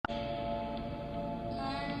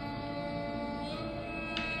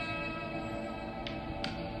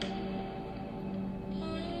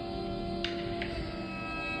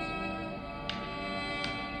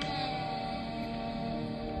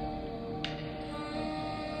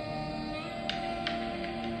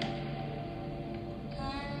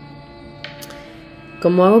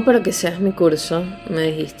¿Cómo hago para que seas mi curso? Me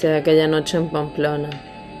dijiste aquella noche en Pamplona.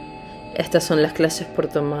 Estas son las clases por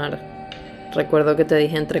tomar. Recuerdo que te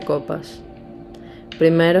dije entre copas.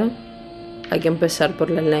 Primero, hay que empezar por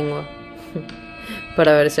la lengua,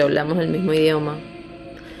 para ver si hablamos el mismo idioma.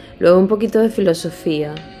 Luego un poquito de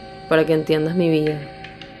filosofía, para que entiendas mi vida.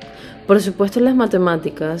 Por supuesto las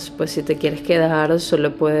matemáticas, pues si te quieres quedar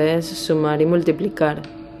solo puedes sumar y multiplicar.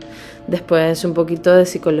 Después un poquito de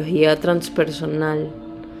psicología transpersonal,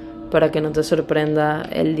 para que no te sorprenda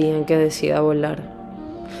el día en que decida volar.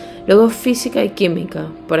 Luego física y química,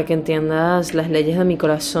 para que entiendas las leyes de mi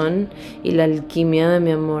corazón y la alquimia de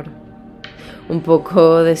mi amor. Un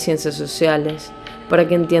poco de ciencias sociales, para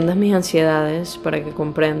que entiendas mis ansiedades, para que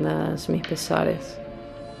comprendas mis pesares.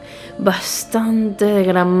 Bastante de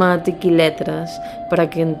gramática y letras, para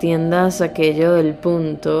que entiendas aquello del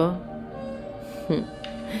punto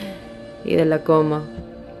y de la coma.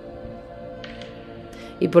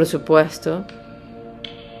 Y por supuesto,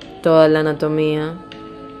 toda la anatomía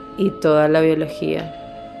y toda la biología,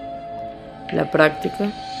 la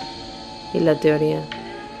práctica y la teoría.